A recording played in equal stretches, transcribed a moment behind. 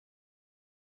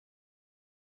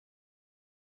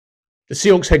The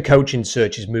Seahawks head coaching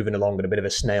search is moving along at a bit of a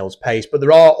snail's pace, but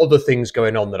there are other things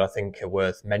going on that I think are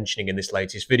worth mentioning in this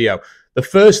latest video. The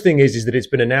first thing is that it's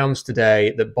been announced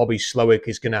today that Bobby Slowik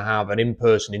is going to have an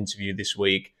in-person interview this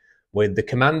week with the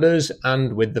Commanders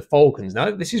and with the Falcons.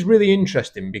 Now, this is really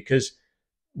interesting because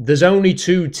there's only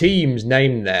two teams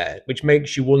named there, which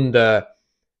makes you wonder,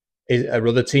 are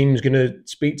other teams going to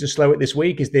speak to Slowik this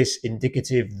week? Is this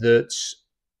indicative that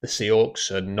the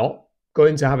Seahawks are not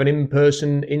going to have an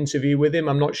in-person interview with him?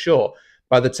 I'm not sure.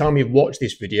 By the time you've watched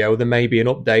this video, there may be an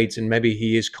update and maybe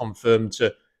he is confirmed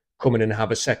to come in and have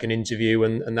a second interview,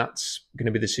 and that's going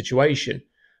to be the situation.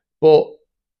 But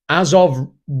as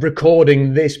of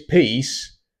recording this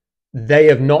piece, they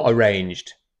have not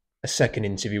arranged a second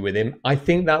interview with him. I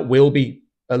think that will be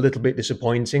a little bit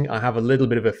disappointing. I have a little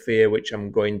bit of a fear, which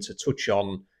I'm going to touch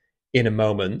on in a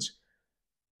moment.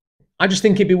 I just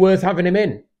think it'd be worth having him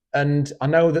in. And I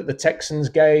know that the Texans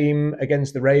game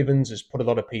against the Ravens has put a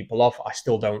lot of people off. I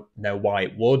still don't know why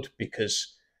it would,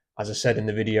 because, as I said in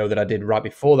the video that I did right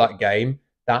before that game,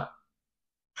 that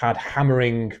had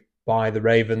hammering by the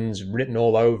Ravens written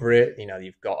all over it. You know,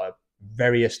 you've got a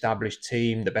very established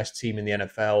team, the best team in the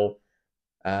NFL.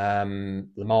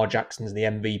 Lamar Jackson's the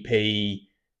MVP.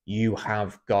 You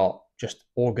have got just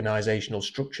organizational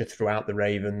structure throughout the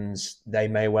Ravens. They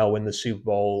may well win the Super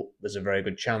Bowl. There's a very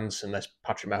good chance, unless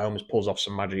Patrick Mahomes pulls off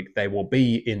some magic, they will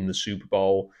be in the Super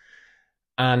Bowl.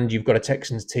 And you've got a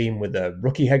Texans team with a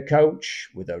rookie head coach,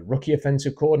 with a rookie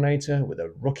offensive coordinator, with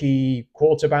a rookie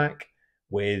quarterback,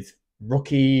 with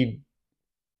rookie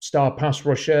star pass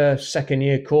rusher,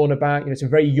 second-year cornerback. You know, it's a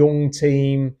very young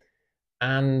team,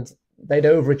 and they'd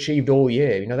overachieved all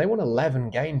year. You know, they won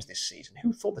 11 games this season.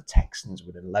 Who thought the Texans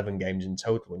would win 11 games in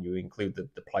total when you include the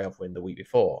playoff win the week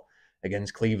before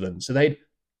against Cleveland? So they'd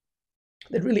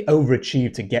really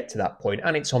overachieved to get to that point.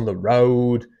 And it's on the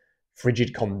road,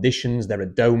 frigid conditions. They're a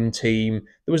dome team.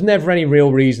 There was never any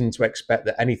real reason to expect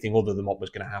that anything other than what was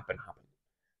going to happen happened.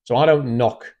 So I don't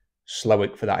knock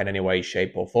Slowik for that in any way,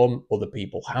 shape, or form. Other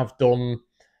people have done.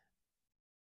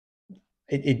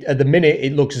 At the minute,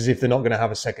 it looks as if they're not going to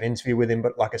have a second interview with him.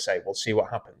 But like I say, we'll see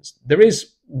what happens. There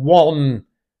is one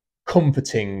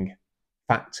comforting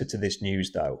factor to this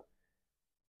news, though.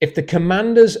 If the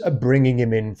Commanders are bringing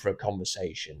him in for a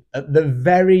conversation, at the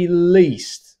very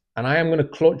least, and I am going to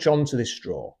clutch onto this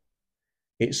straw,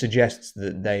 it suggests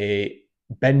that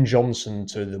Ben Johnson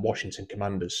to the Washington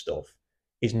Commanders stuff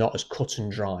is not as cut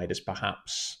and dried as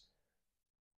perhaps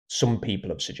some people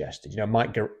have suggested. You know,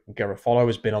 Mike Garafolo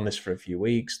has been on this for a few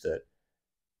weeks, that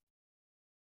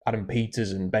Adam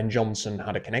Peters and Ben Johnson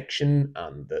had a connection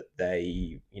and that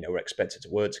they, you know, were expected to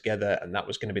work together, and that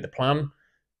was going to be the plan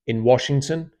in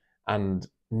Washington. And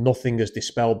nothing has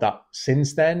dispelled that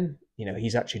since then. You know,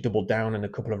 he's actually doubled down in a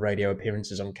couple of radio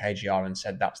appearances on KGR and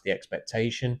said that's the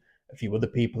expectation. A few other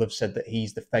people have said that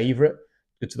he's the favorite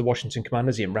to the Washington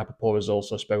Commanders. Ian Rappaport has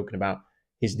also spoken about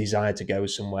his desire to go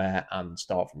somewhere and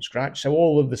start from scratch. So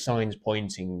all of the signs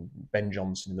pointing Ben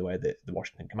Johnson in the way that the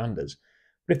Washington Commanders.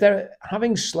 But if they're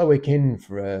having Slowik in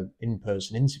for an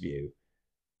in-person interview,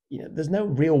 you know, there's no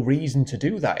real reason to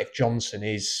do that if Johnson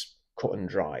is cut and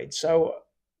dried. So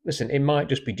listen, it might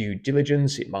just be due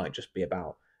diligence. It might just be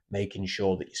about making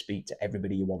sure that you speak to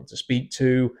everybody you want to speak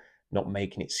to, not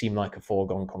making it seem like a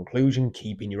foregone conclusion,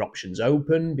 keeping your options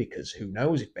open, because who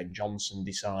knows if Ben Johnson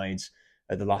decides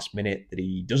at the last minute that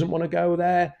he doesn't want to go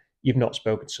there, you've not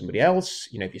spoken to somebody else.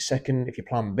 You know, if your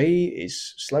plan B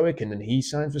is Slowik and then he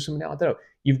signs for somebody else, I don't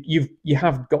know. You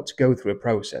have got to go through a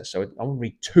process. So I won't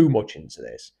read too much into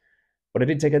this, but I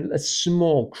did take a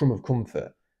small crumb of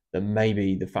comfort that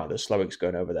maybe the fact that Slowik's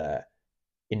going over there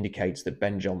indicates that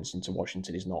Ben Johnson to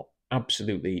Washington is not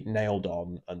absolutely nailed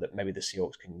on, and that maybe the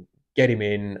Seahawks can get him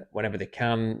in whenever they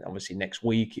can. Obviously next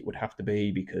week it would have to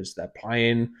be, because they're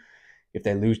playing. If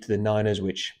they lose to the Niners,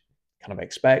 which kind of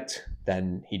expect,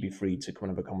 then he'd be free to come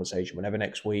and have a conversation whenever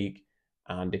next week.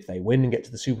 And if they win and get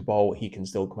to the Super Bowl, he can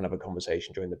still come and have a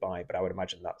conversation during the bye. But I would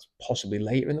imagine that's possibly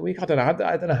later in the week. I don't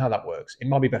know how that works. It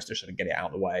might be best to sort of get it out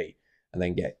of the way and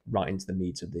then get right into the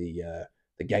meat of the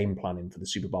game planning for the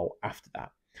Super Bowl after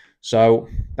that. So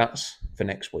that's for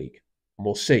next week. And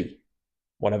we'll see.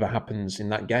 Whatever happens in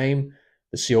that game,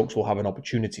 the Seahawks will have an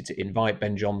opportunity to invite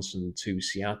Ben Johnson to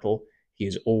Seattle. He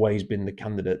has always been the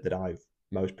candidate that I've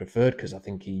most preferred, because I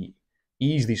think he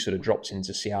easily sort of drops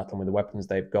into Seattle with the weapons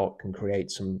they've got, can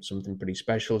create something pretty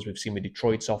special, as we've seen with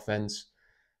Detroit's offense.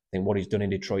 I think what he's done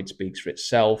in Detroit speaks for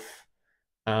itself.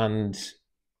 And,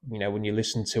 you know, when you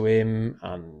listen to him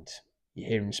and you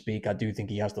hear him speak, I do think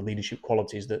he has the leadership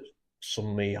qualities that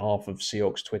suddenly half of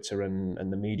Seahawks Twitter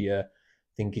and the media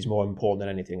think is more important than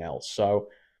anything else. So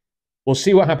We'll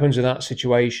see what happens in that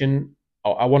situation.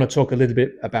 I want to talk a little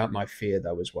bit about my fear,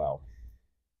 though, as well.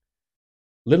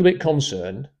 A little bit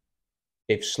concerned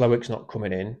if Slowik's not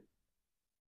coming in,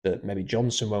 that maybe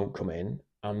Johnson won't come in,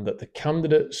 and that the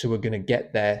candidates who are going to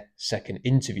get their second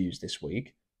interviews this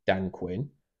week, Dan Quinn,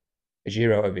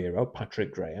 Ejiro Evero,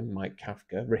 Patrick Graham, Mike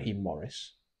Kafka, Raheem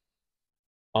Morris,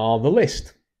 are the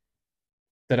list.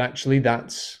 That actually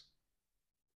that's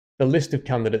the list of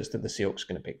candidates that the Seahawks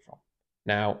are going to pick from.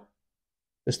 Now,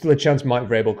 there's still a chance Mike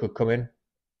Vrabel could come in,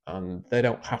 and they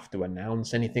don't have to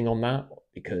announce anything on that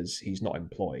because he's not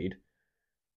employed.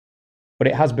 But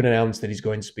it has been announced that he's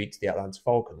going to speak to the Atlanta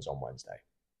Falcons on Wednesday.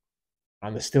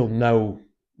 And there's still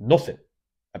nothing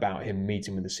about him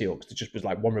meeting with the Seahawks. There just was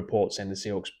like one report saying the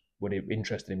Seahawks were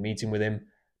interested in meeting with him,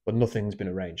 but nothing's been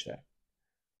arranged there.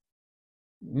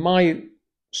 My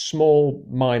small,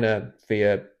 minor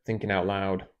fear, thinking out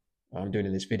loud, I'm doing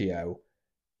in this video,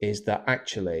 is that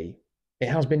actually it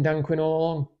has been Dan Quinn all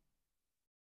along.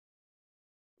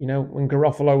 You know, when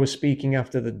Garofalo was speaking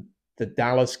after the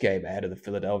Dallas game ahead of the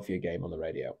Philadelphia game on the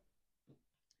radio,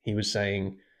 he was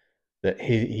saying that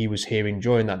he was hearing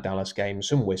during that Dallas game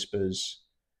some whispers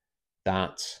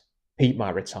that Pete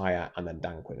might retire and then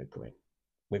Dan Quinn would come in.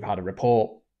 We've had a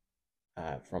report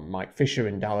from Mike Fisher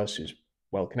in Dallas, who's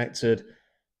well connected.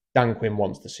 Dan Quinn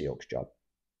wants the Seahawks job.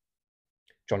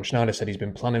 John Schneider said he's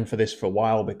been planning for this for a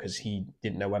while because he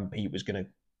didn't know when Pete was going to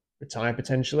retire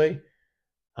potentially.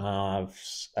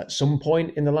 At some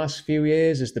point in the last few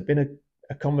years, has there been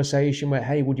a conversation where,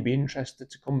 hey, would you be interested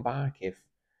to come back if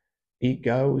Pete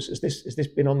goes? Has this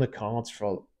been on the cards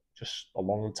for just a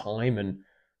long time? And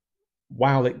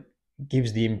while it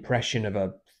gives the impression of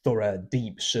a thorough,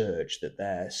 deep search that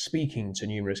they're speaking to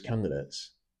numerous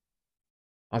candidates,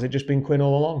 has it just been Quinn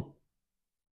all along?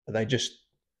 Are they just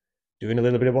doing a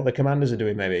little bit of what the Commanders are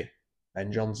doing, maybe?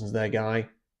 Ben Johnson's their guy.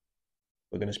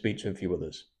 We're going to speak to a few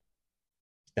others.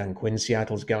 Dan Quinn,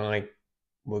 Seattle's guy.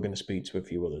 We're going to speak to a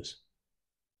few others.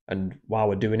 And while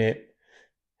we're doing it,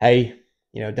 hey,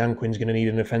 you know, Dan Quinn's going to need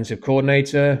an offensive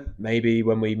coordinator. Maybe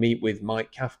when we meet with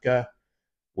Mike Kafka,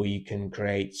 we can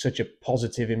create such a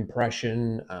positive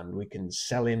impression and we can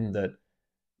sell him that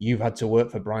you've had to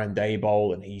work for Brian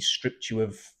Daboll and he stripped you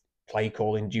of play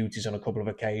calling duties on a couple of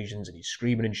occasions and he's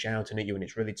screaming and shouting at you and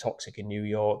it's really toxic in New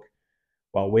York.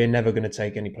 Well, we're never going to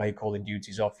take any play calling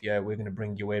duties off you. We're going to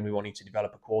bring you in. We want you to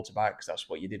develop a quarterback because that's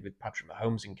what you did with Patrick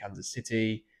Mahomes in Kansas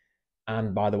City.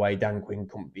 And by the way, Dan Quinn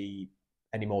couldn't be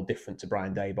any more different to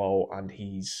Brian Daboll, and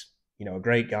he's, you know, a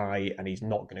great guy, and he's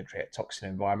not going to create a toxic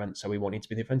environment. So we want him to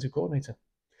be the offensive coordinator,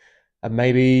 and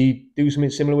maybe do something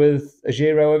similar with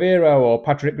Ejiro Evero or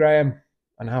Patrick Graham,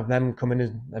 and have them come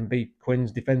in and be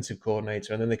Quinn's defensive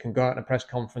coordinator, and then they can go out in a press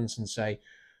conference and say,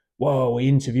 "Whoa, we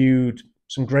interviewed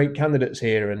some great candidates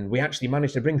here, and we actually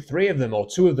managed to bring 3 of them or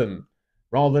 2 of them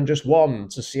rather than just 1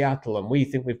 to Seattle, and we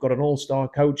think we've got an all-star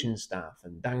coaching staff,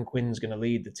 and Dan Quinn's going to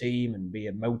lead the team and be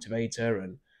a motivator,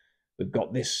 and we've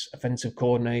got this offensive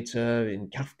coordinator in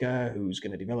Kafka who's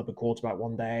going to develop a quarterback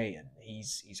one day, and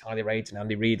he's highly rated, and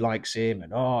Andy Reid likes him,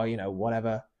 and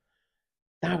whatever."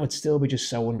 That would still be just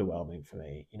so underwhelming for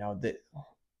me. You know, that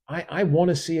I want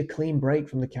to see a clean break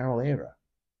from the Carroll era.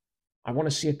 I want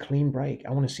to see a clean break.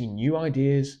 I want to see new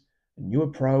ideas, a new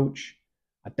approach.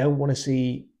 I don't want to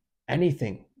see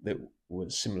anything that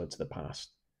was similar to the past.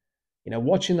 You know,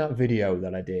 watching that video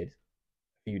that I did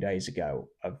a few days ago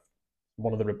of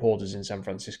one of the reporters in San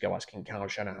Francisco asking Kyle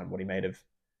Shanahan what he made of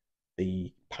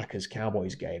the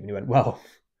Packers-Cowboys game. And he went, well,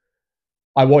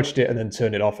 I watched it and then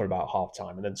turned it off for about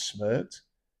halftime and then smirked.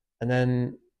 And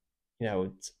then, you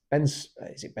know,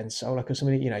 is it Ben Solak or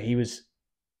something? You know, he was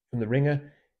from The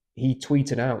Ringer. He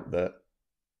tweeted out that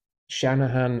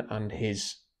Shanahan and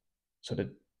his sort of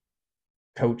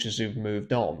coaches who've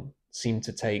moved on seem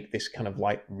to take this kind of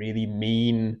like really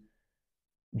mean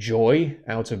joy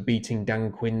out of beating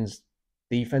Dan Quinn's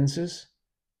defenses.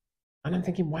 And I'm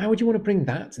thinking, why would you want to bring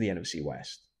that to the NFC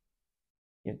West?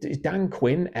 You know, is Dan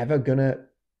Quinn ever going to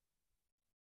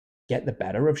get the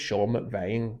better of Sean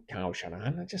McVay and Kyle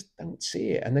Shanahan? I just don't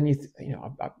see it. And then,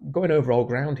 I'm going over old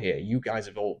ground here. You guys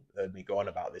have all heard me go on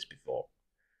about this before.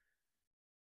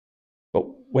 But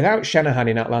without Shanahan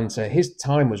in Atlanta, his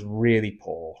time was really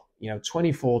poor.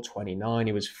 24-29,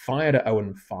 he was fired at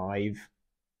 0-5.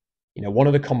 One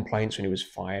of the complaints when he was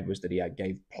fired was that he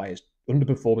gave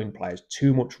underperforming players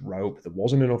too much rope. There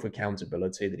wasn't enough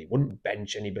accountability, that he wouldn't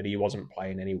bench anybody who wasn't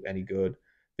playing any good.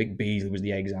 Vic Beasley was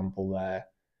the example there.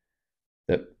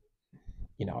 That,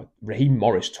 Raheem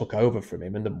Morris took over from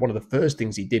him, and one of the first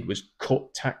things he did was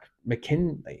cut Tack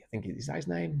McKinley. I think, is that his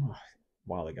name? A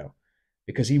while ago.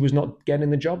 because he was not getting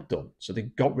the job done. So they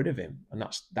got rid of him. And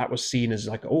that was seen as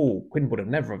like, oh, Quinn would have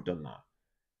never have done that.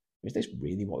 Is this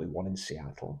really what we want in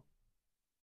Seattle?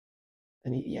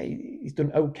 And he's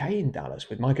done okay in Dallas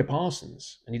with Micah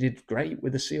Parsons. And he did great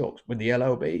with the Seahawks, with the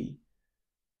LOB.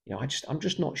 I'm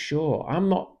just not sure. I'm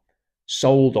not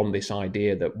sold on this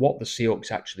idea that what the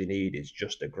Seahawks actually need is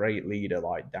just a great leader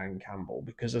like Dan Campbell.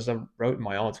 Because as I wrote in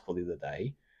my article the other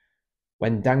day,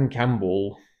 when Dan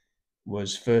Campbell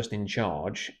was first in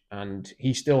charge, and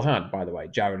he still had, by the way,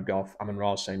 Jared Goff,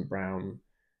 Amon-Ra St. Brown,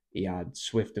 he had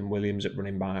Swift and Williams at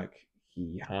running back,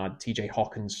 he had TJ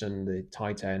Hawkinson, the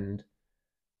tight end,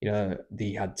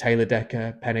 he had Taylor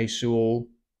Decker, Penei Sewell,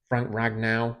 Frank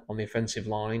Ragnow on the offensive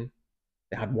line.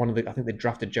 They had I think they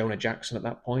drafted Jonah Jackson at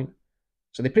that point.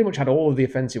 So they pretty much had all of the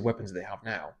offensive weapons they have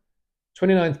now.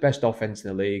 29th best offense in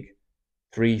the league,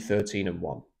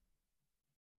 3-13-1.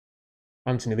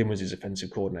 Anthony Lynn was his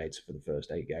offensive coordinator for the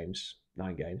first 9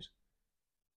 games.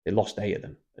 They lost 8 of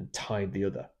them and tied the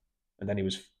other. And then he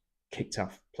was kicked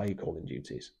off play calling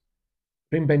duties.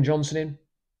 Bring Ben Johnson in,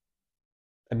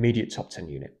 immediate top 10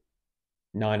 unit.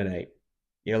 9-8.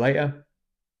 Year later,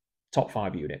 top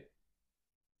 5 unit.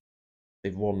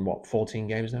 They've won, 14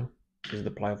 games now? Because of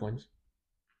the playoff wins.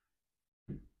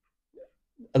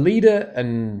 A leader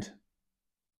and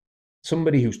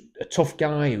somebody who's a tough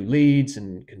guy, who leads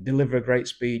and can deliver a great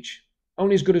speech,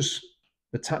 only as good as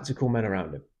the tactical men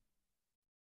around him.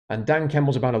 And Dan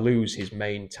Campbell's about to lose his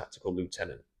main tactical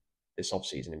lieutenant this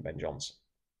offseason in Ben Johnson.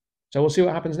 So we'll see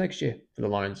what happens next year for the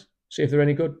Lions. See if they're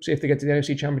any good. See if they get to the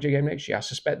NFC Championship game next year. I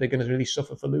suspect they're going to really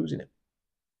suffer for losing him.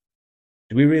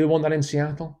 Do we really want that in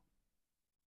Seattle?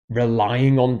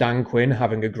 Relying on Dan Quinn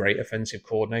having a great offensive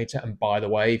coordinator. And by the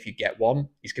way, if you get one,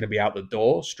 he's going to be out the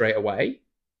door straight away.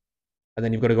 And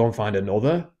then you've got to go and find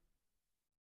another.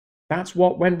 That's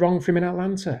what went wrong for him in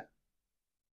Atlanta.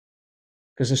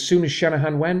 Because as soon as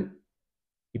Shanahan went,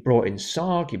 he brought in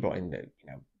Sark, he brought in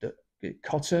the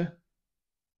Cotter.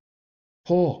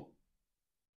 Poor.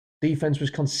 Defense was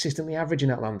consistently average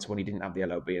in Atlanta when he didn't have the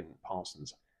LOB and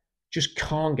Parsons. Just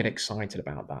can't get excited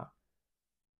about that.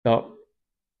 But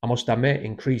I must admit,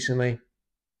 increasingly,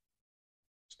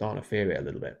 starting to fear it a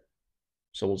little bit.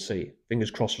 So we'll see. Fingers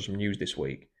crossed for some news this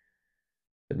week.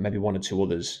 That maybe one or two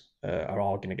others are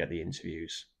going to get the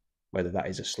interviews. Whether that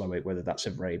is a Slowik, whether that's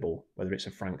a Vrabel, whether it's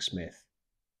a Frank Smith.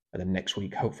 And then next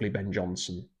week, hopefully Ben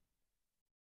Johnson.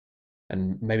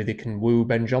 And maybe they can woo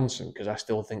Ben Johnson, because I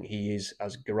still think he is,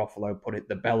 as Garofalo put it,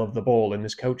 the belle of the ball in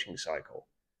this coaching cycle.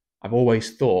 I've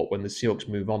always thought when the Seahawks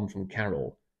move on from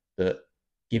Carroll that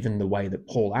given the way that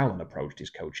Paul Allen approached his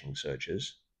coaching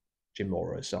searches, Jim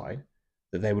Mora aside,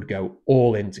 that they would go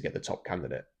all in to get the top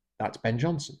candidate. That's Ben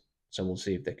Johnson. So we'll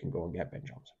see if they can go and get Ben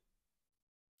Johnson.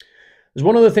 There's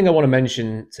one other thing I want to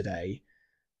mention today.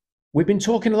 We've been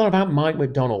talking a lot about Mike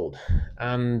Macdonald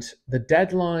and the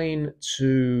deadline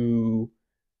to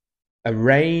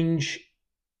arrange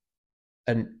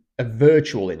a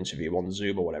virtual interview on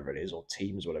Zoom or whatever it is, or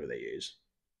Teams, whatever they use,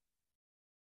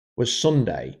 was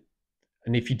Sunday.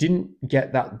 And if you didn't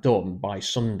get that done by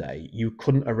Sunday, you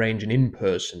couldn't arrange an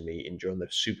in-person meeting during the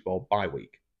Super Bowl bye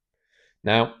week.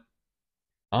 Now,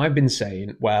 I've been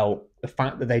saying, well, the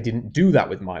fact that they didn't do that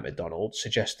with Mike Macdonald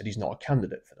suggests that he's not a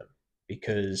candidate for them.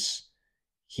 Because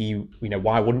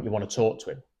why wouldn't you want to talk to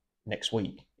him next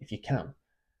week if you can?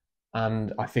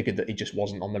 And I figured that he just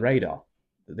wasn't on the radar,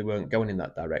 that they weren't going in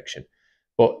that direction.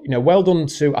 But, well done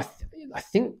to, I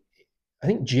think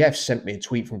Jeff sent me a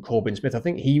tweet from Corbin Smith. I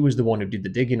think he was the one who did the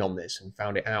digging on this and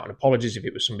found it out. And apologies if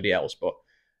it was somebody else, but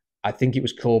I think it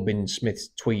was Corbin Smith's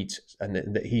tweet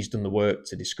and that he's done the work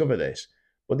to discover this.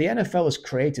 But the NFL has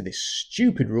created this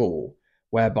stupid rule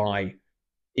whereby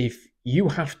if you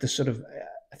have to sort of,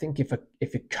 I think if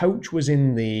a coach was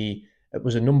a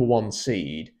number 1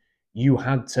 seed, you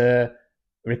had to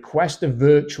request a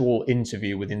virtual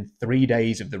interview within 3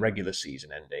 days of the regular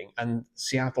season ending. And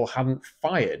Seattle hadn't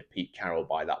fired Pete Carroll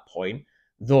by that point,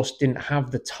 thus didn't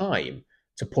have the time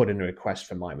to put in a request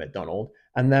for Mike Macdonald,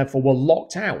 and therefore were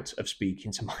locked out of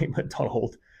speaking to Mike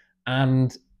Macdonald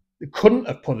and couldn't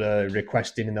have put a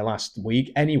request in the last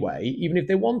week anyway, even if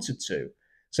they wanted to.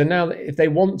 So now if they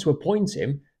want to appoint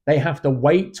him, they have to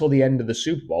wait till the end of the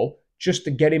Super Bowl just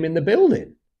to get him in the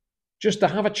building, just to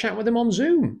have a chat with him on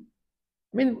Zoom.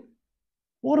 I mean,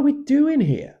 what are we doing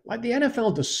here? Like, the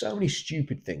NFL does so many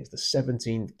stupid things. The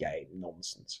 17th game,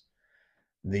 nonsense.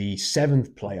 The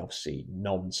 7th playoff seed,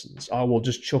 nonsense. Oh, we'll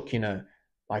just chuck in a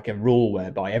rule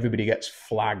whereby everybody gets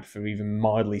flagged for even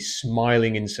mildly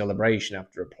smiling in celebration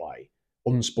after a play.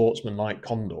 Unsportsmanlike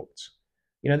conduct.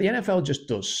 The NFL just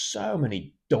does so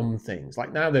many dumb things.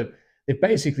 Like now they've they've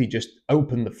basically just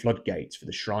opened the floodgates for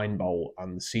the Shrine Bowl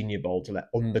and the Senior Bowl to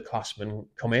let underclassmen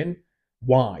come in.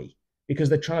 Why? Because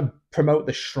they're trying to promote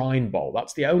the Shrine Bowl.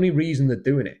 That's the only reason they're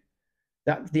doing it.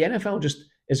 That the NFL just,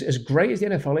 as great as the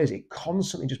NFL is, it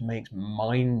constantly just makes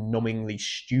mind-numbingly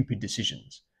stupid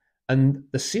decisions. And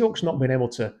the Seahawks not being able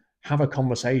to have a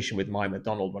conversation with Mike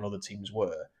Macdonald when other teams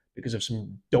were because of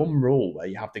some dumb rule where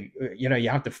you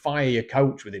have to fire your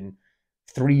coach within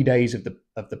 3 days of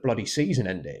the bloody season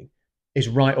ending is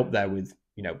right up there with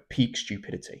peak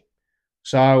stupidity.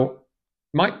 So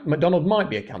Mike Macdonald might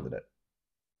be a candidate,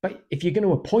 but if you're going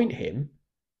to appoint him,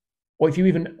 or if you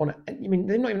even want to,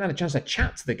 they've not even had a chance to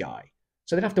chat to the guy,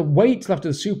 so they'd have to wait till after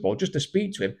the Super Bowl just to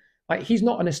speak to him. Like, he's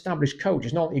not an established coach.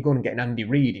 It's not like you're going to get an Andy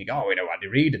Reid. You go, oh, we know Andy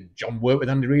Reid, and John worked with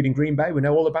Andy Reid in Green Bay. We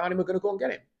know all about him. We're going to go and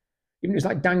get him. Even if it's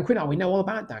like Dan Quinn, we know all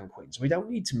about Dan Quinn, so we don't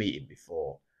need to meet him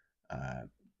before,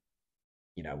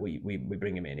 we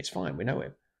bring him in. It's fine. We know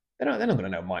him. They're not going to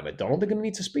know Mike Macdonald. They're going to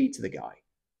need to speak to the guy.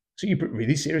 So you're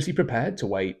really seriously prepared to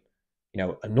wait,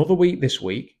 another week this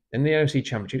week in the NFC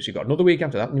Championship. So you've got another week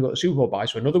after that, and you've got the Super Bowl bye.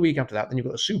 So another week after that, then you've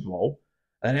got the Super Bowl.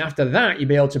 And then after that, you'll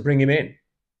be able to bring him in.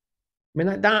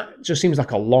 That just seems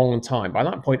like a long time. By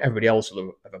that point, everybody else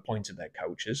will have appointed their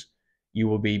coaches. You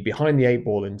will be behind the 8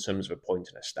 ball in terms of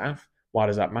appointing a staff. Why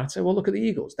does that matter? Well, look at the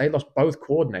Eagles. They lost both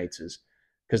coordinators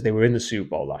because they were in the Super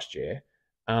Bowl last year.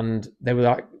 And they were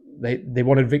like, they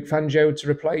wanted Vic Fangio to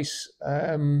replace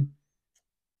the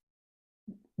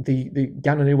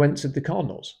Gannon who went to the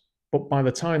Cardinals. But by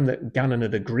the time that Gannon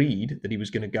had agreed that he was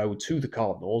going to go to the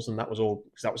Cardinals, and that was all,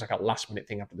 because that was like a last-minute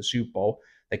thing after the Super Bowl,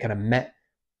 they kind of met.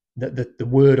 The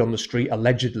word on the street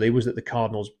allegedly was that the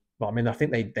Cardinals, I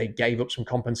think they gave up some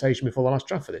compensation before the last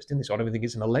draft for this, didn't they? So I don't even think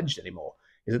it's an alleged anymore.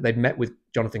 Is that they'd met with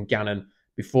Jonathan Gannon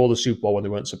before the Super Bowl when they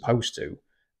weren't supposed to,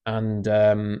 and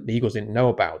the Eagles didn't know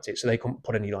about it, so they couldn't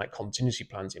put any contingency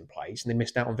plans in place, and they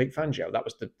missed out on Vic Fangio. That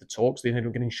was the talks. They ended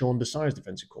up getting Sean Desai as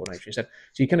defensive coordinator instead.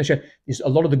 So you kind of share a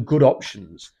lot of the good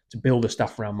options to build a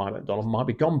staff around Mike Macdonald might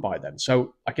be gone by then.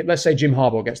 So let's say Jim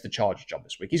Harbaugh gets the Chargers job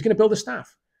this week. He's going to build a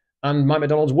staff. And Mike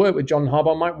Macdonald's work with John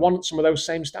Harbaugh might want some of those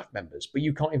same staff members, but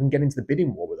you can't even get into the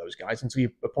bidding war with those guys until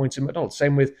you appoint him Macdonald.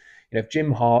 Same with, if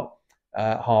John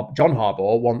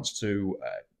Harbaugh wants to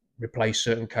replace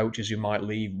certain coaches who might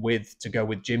leave to go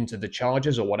with Jim to the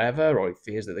Chargers or whatever, or he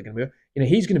fears that they're going to be,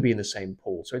 he's going to be in the same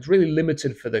pool. So it's really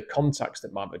limited for the contacts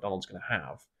that Mike Macdonald's going to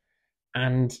have.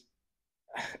 And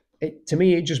to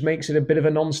me, it just makes it a bit of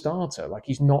a non-starter. Like,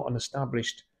 he's not an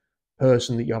established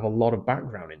person that you have a lot of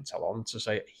background intel on to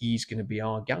say he's going to be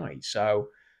our guy. So,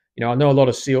 I know a lot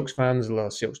of Seahawks fans, a lot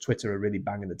of Seahawks Twitter are really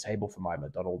banging the table for Mike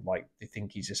Macdonald. Like, they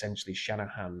think he's essentially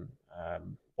Shanahan,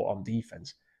 but on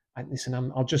defense.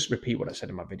 I'll just repeat what I said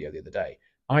in my video the other day.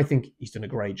 I think he's done a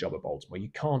great job at Baltimore. You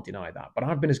can't deny that. But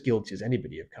I've been as guilty as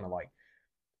anybody of kind of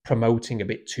promoting a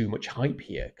bit too much hype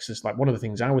here. Because it's one of the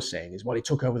things I was saying is, he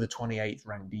took over the 28th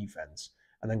ranked defense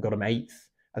and then got him 8th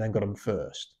and then got him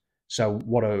 1st. So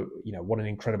what an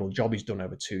incredible job he's done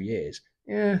over 2 years.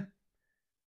 Yeah,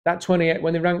 that 28,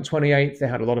 when they ranked 28th, they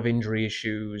had a lot of injury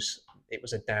issues. It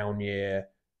was a down year.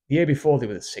 The year before, they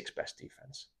were the 6th best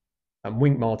defense. And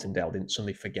Wink Martindale didn't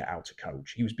suddenly forget how to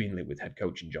coach. He was being linked with head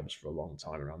coaching jobs for a long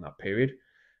time around that period.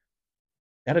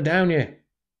 They had a down year.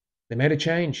 They made a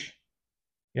change.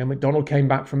 Macdonald came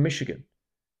back from Michigan.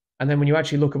 And then when you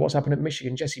actually look at what's happened at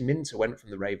Michigan, Jesse Minter went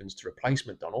from the Ravens to replace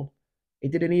Macdonald. He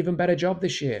did an even better job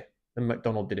this year than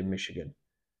Macdonald did in Michigan.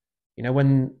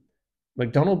 When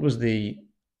Macdonald was the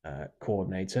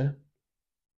coordinator,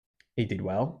 he did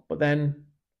well, but then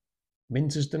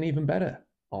Minter's done even better,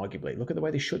 arguably. Look at the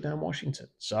way they shut down Washington.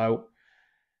 So,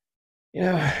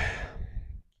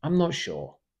 I'm not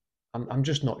sure. I'm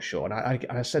just not sure. And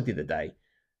I said the other day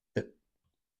that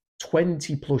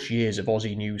 20 plus years of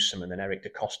Ozzie Newsome and then Eric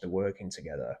DeCosta working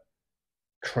together,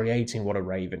 creating what a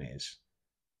Raven is,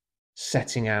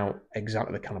 setting out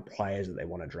exactly the kind of players that they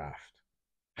want to draft,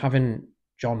 having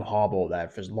John Harbaugh there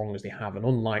for as long as they have, and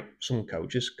unlike some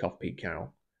coaches, Pete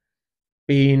Carroll,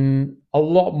 being a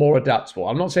lot more adaptable.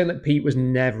 I'm not saying that Pete was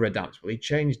never adaptable. He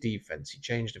changed defense, he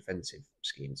changed defensive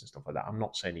schemes and stuff like that. I'm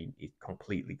not saying he's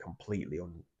completely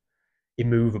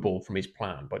immovable from his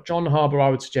plan, but John Harbaugh, I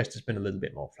would suggest, has been a little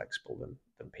bit more flexible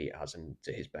than Pete has, and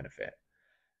to his benefit.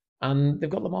 And they've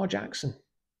got Lamar Jackson.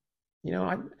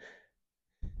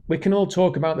 We can all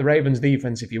talk about the Ravens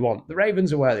defense if you want. The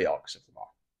Ravens are where they are because of Lamar.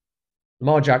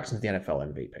 Lamar Jackson's the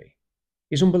NFL MVP.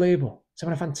 He's unbelievable. He's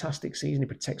having a fantastic season. He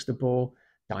protects the ball,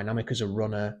 dynamic as a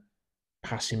runner,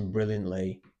 passing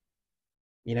brilliantly.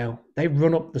 They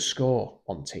run up the score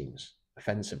on teams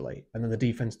offensively, and then the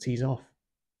defense tees off.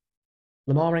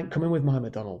 Lamar ain't coming with Mike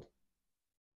Macdonald.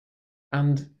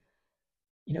 And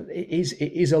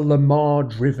it is a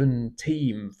Lamar-driven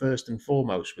team first and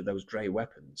foremost with those Dre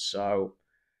weapons. So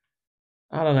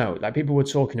I don't know. Like people were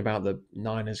talking about the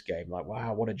Niners game, like,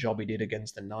 wow, what a job he did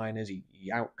against the Niners. He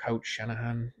outcoached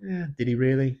Shanahan. Yeah, did he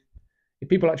really? If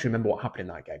people actually remember what happened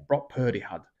in that game, Brock Purdy's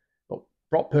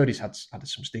had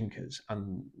some stinkers,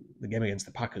 and the game against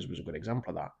the Packers was a good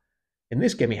example of that. In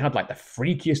this game, he had like the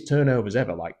freakiest turnovers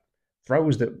ever, like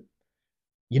throws that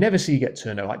you never see get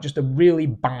turned over, like just a really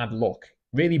bad look,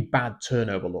 really bad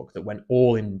turnover look that went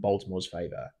all in Baltimore's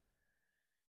favor.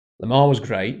 Lamar was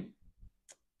great.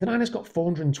 The Niners got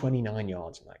 429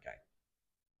 yards in that game.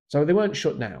 So they weren't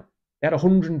shut down. They had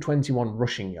 121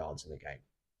 rushing yards in the game.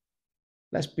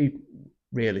 Let's be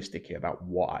realistic here about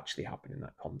what actually happened in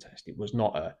that contest. It was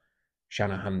not a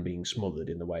Shanahan being smothered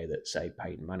in the way that, say,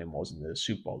 Peyton Manning was in the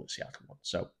Super Bowl that Seattle won.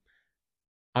 So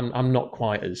I'm not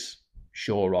quite as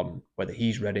sure on whether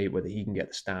he's ready, whether he can get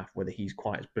the staff, whether he's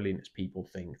quite as brilliant as people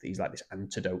think, that he's like this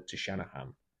antidote to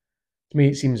Shanahan. To me,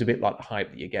 it seems a bit like the hype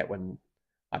that you get when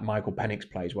like Michael Penix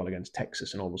plays well against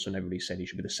Texas and all of a sudden everybody said he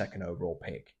should be the second overall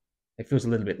pick. It feels a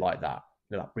little bit like that,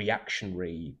 that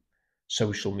reactionary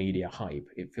social media hype.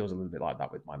 It feels a little bit like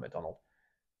that with Mike Macdonald.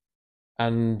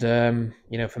 And,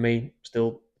 for me,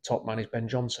 still top man is Ben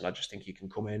Johnson. I just think he can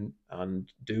come in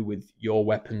and do with your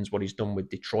weapons what he's done with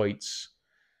Detroit's.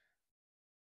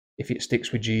 If he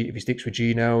sticks with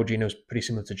Geno's pretty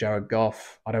similar to Jared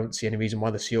Goff. I don't see any reason why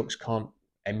the Seahawks can't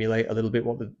emulate a little bit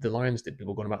what the Lions did.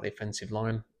 People going about the offensive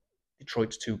line.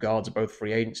 Detroit's two guards are both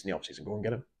free agents in the offseason. Go and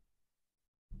get them.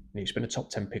 And you spend a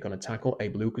top 10 pick on a tackle.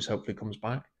 Abe Lucas hopefully comes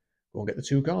back. Go and get the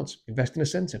two guards. Invest in a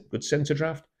center. Good center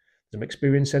draft. There's some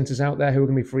experienced centers out there who are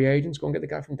going to be free agents. Go and get the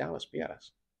guy from Dallas. BS.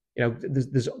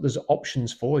 There's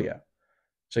options for you.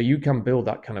 So you can build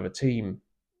that kind of a team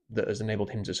that has enabled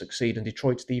him to succeed. And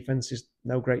Detroit's defense is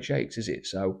no great shakes, is it?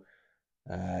 So,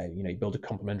 you build a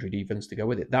complementary defense to go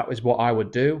with it. That is what I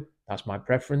would do. That's my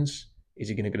preference. Is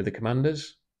he going to go to the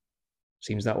Commanders?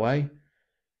 Seems that way.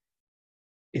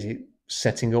 Is it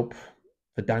setting up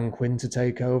for Dan Quinn to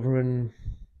take over and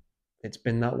it's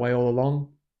been that way all along?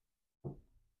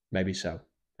 Maybe so.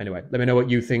 Anyway, let me know what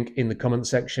you think in the comment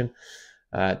section.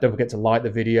 Don't forget to like the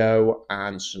video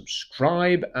and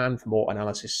subscribe. And for more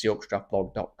analysis,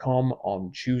 SeahawksDraftBlog.com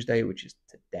on Tuesday, which is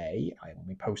today. I will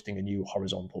be posting a new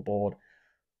horizontal board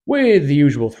with the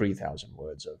usual 3,000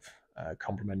 words of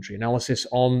complimentary analysis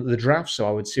on the draft. So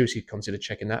I would seriously consider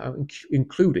checking that out,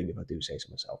 including, if I do say so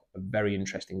myself, a very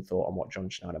interesting thought on what John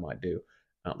Schneider might do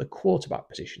at the quarterback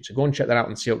position. So go and check that out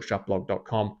on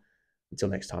SeahawksDraftBlog.com. Until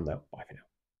next time, though, bye for now.